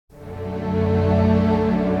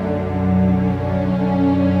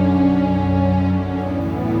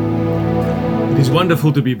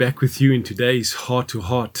Wonderful to be back with you in today's Heart to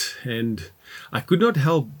Heart, and I could not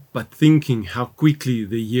help but thinking how quickly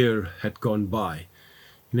the year had gone by.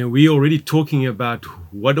 We're already talking about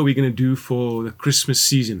what are we going to do for the Christmas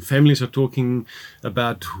season. Families are talking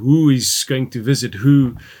about who is going to visit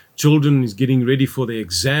who. Children is getting ready for their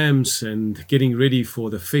exams and getting ready for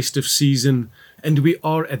the festive season. And we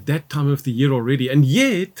are at that time of the year already. And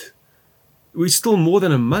yet, we're still more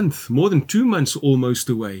than a month, more than 2 months almost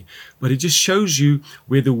away. But it just shows you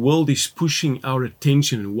where the world is pushing our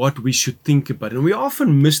attention and what we should think about. And we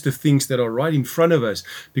often miss the things that are right in front of us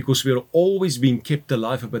because we are always being kept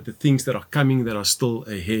alive about the things that are coming that are still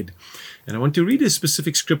ahead. And I want to read a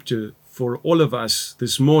specific scripture for all of us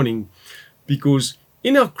this morning, because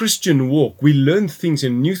in our Christian walk, we learn things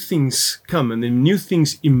and new things come and then new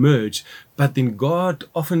things emerge. But then God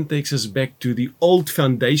often takes us back to the old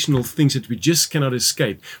foundational things that we just cannot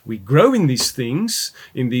escape. We grow in these things,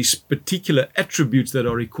 in these particular attributes that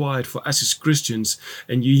are required for us as Christians.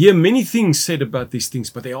 And you hear many things said about these things,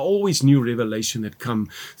 but there are always new revelation that come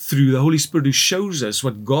through the Holy Spirit who shows us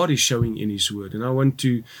what God is showing in His Word. And I want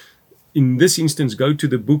to, in this instance, go to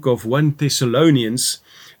the book of 1 Thessalonians,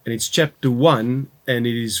 and it's chapter 1, and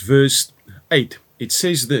it is verse 8. It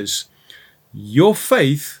says this: "Your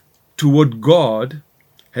faith toward God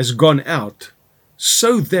has gone out,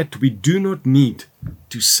 so that we do not need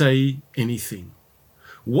to say anything."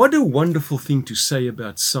 What a wonderful thing to say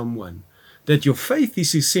about someone, that your faith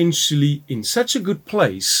is essentially in such a good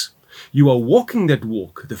place, you are walking that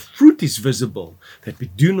walk, the fruit is visible, that we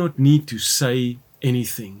do not need to say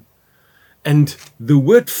anything. And the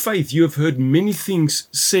word faith, you have heard many things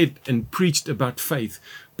said and preached about faith.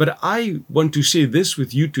 But I want to share this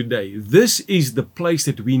with you today. This is the place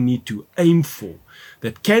that we need to aim for.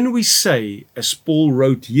 That can we say, as Paul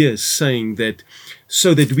wrote here, saying that,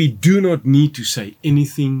 so that we do not need to say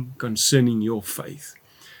anything concerning your faith.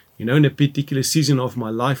 In a particular season of my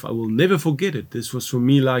life, I will never forget it. This was for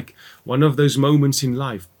me like one of those moments in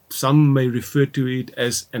life. Some may refer to it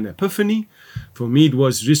as an epiphany. For me, it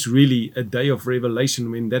was just really a day of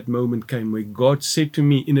revelation when that moment came, where God said to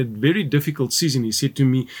me in a very difficult season, He said to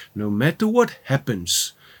me, no matter what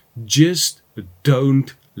happens, just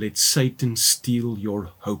don't let Satan steal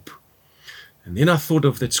your hope. And then I thought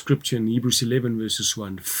of that scripture in Hebrews 11 verses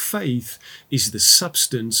 1. Faith is the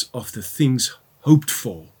substance of the things hoped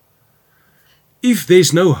for. If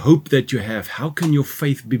there's no hope that you have, how can your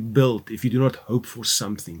faith be built if you do not hope for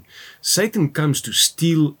something? Satan comes to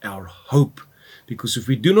steal our hope, because if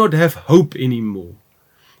we do not have hope anymore,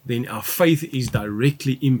 then our faith is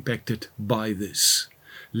directly impacted by this.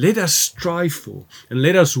 Let us strive for and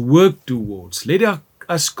let us work towards, let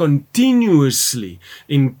us continuously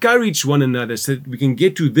encourage one another so that we can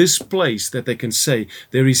get to this place that they can say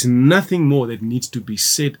there is nothing more that needs to be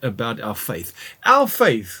said about our faith. Our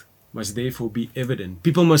faith must therefore be evident.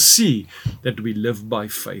 People must see that we live by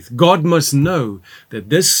faith. God must know that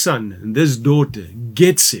this son and this daughter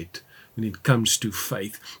gets it when it comes to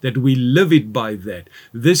faith, that we live it by that.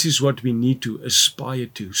 This is what we need to aspire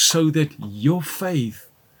to, so that your faith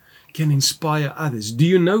can inspire others. Do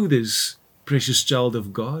you know this, precious child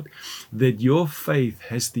of God, that your faith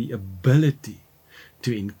has the ability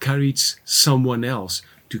to encourage someone else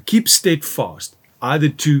to keep steadfast, either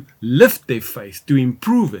to lift their faith, to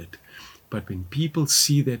improve it. But when people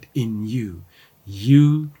see that in you,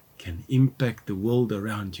 you can impact the world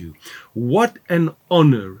around you. What an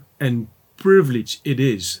honor and privilege it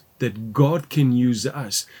is that God can use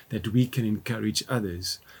us, that we can encourage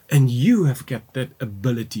others. And you have got that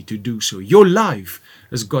ability to do so. Your life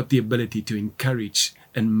has got the ability to encourage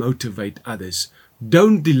and motivate others.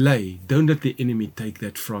 Don't delay. Don't let the enemy take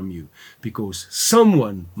that from you, because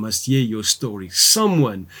someone must hear your story.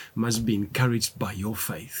 Someone must be encouraged by your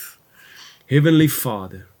faith. Heavenly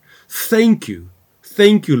Father, thank you.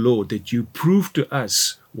 Thank you, Lord, that you proved to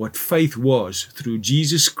us what faith was through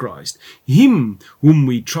Jesus Christ, Him whom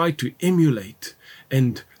we try to emulate.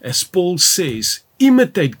 And as Paul says,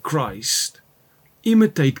 imitate Christ.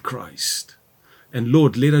 Imitate Christ. And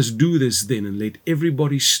Lord, let us do this then, and let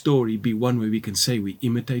everybody's story be one where we can say we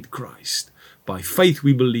imitate Christ. By faith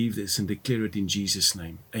we believe this and declare it in Jesus'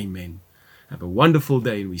 name. Amen. Have a wonderful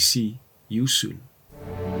day, and we see you soon.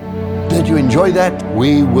 Did you enjoy that?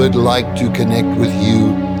 We would like to connect with you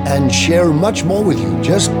and share much more with you.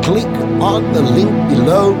 Just click on the link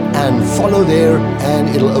below and follow there, and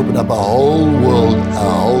it'll open up a whole world, a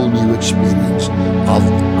whole new experience of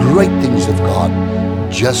great things of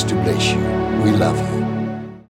God just to bless you. We love you.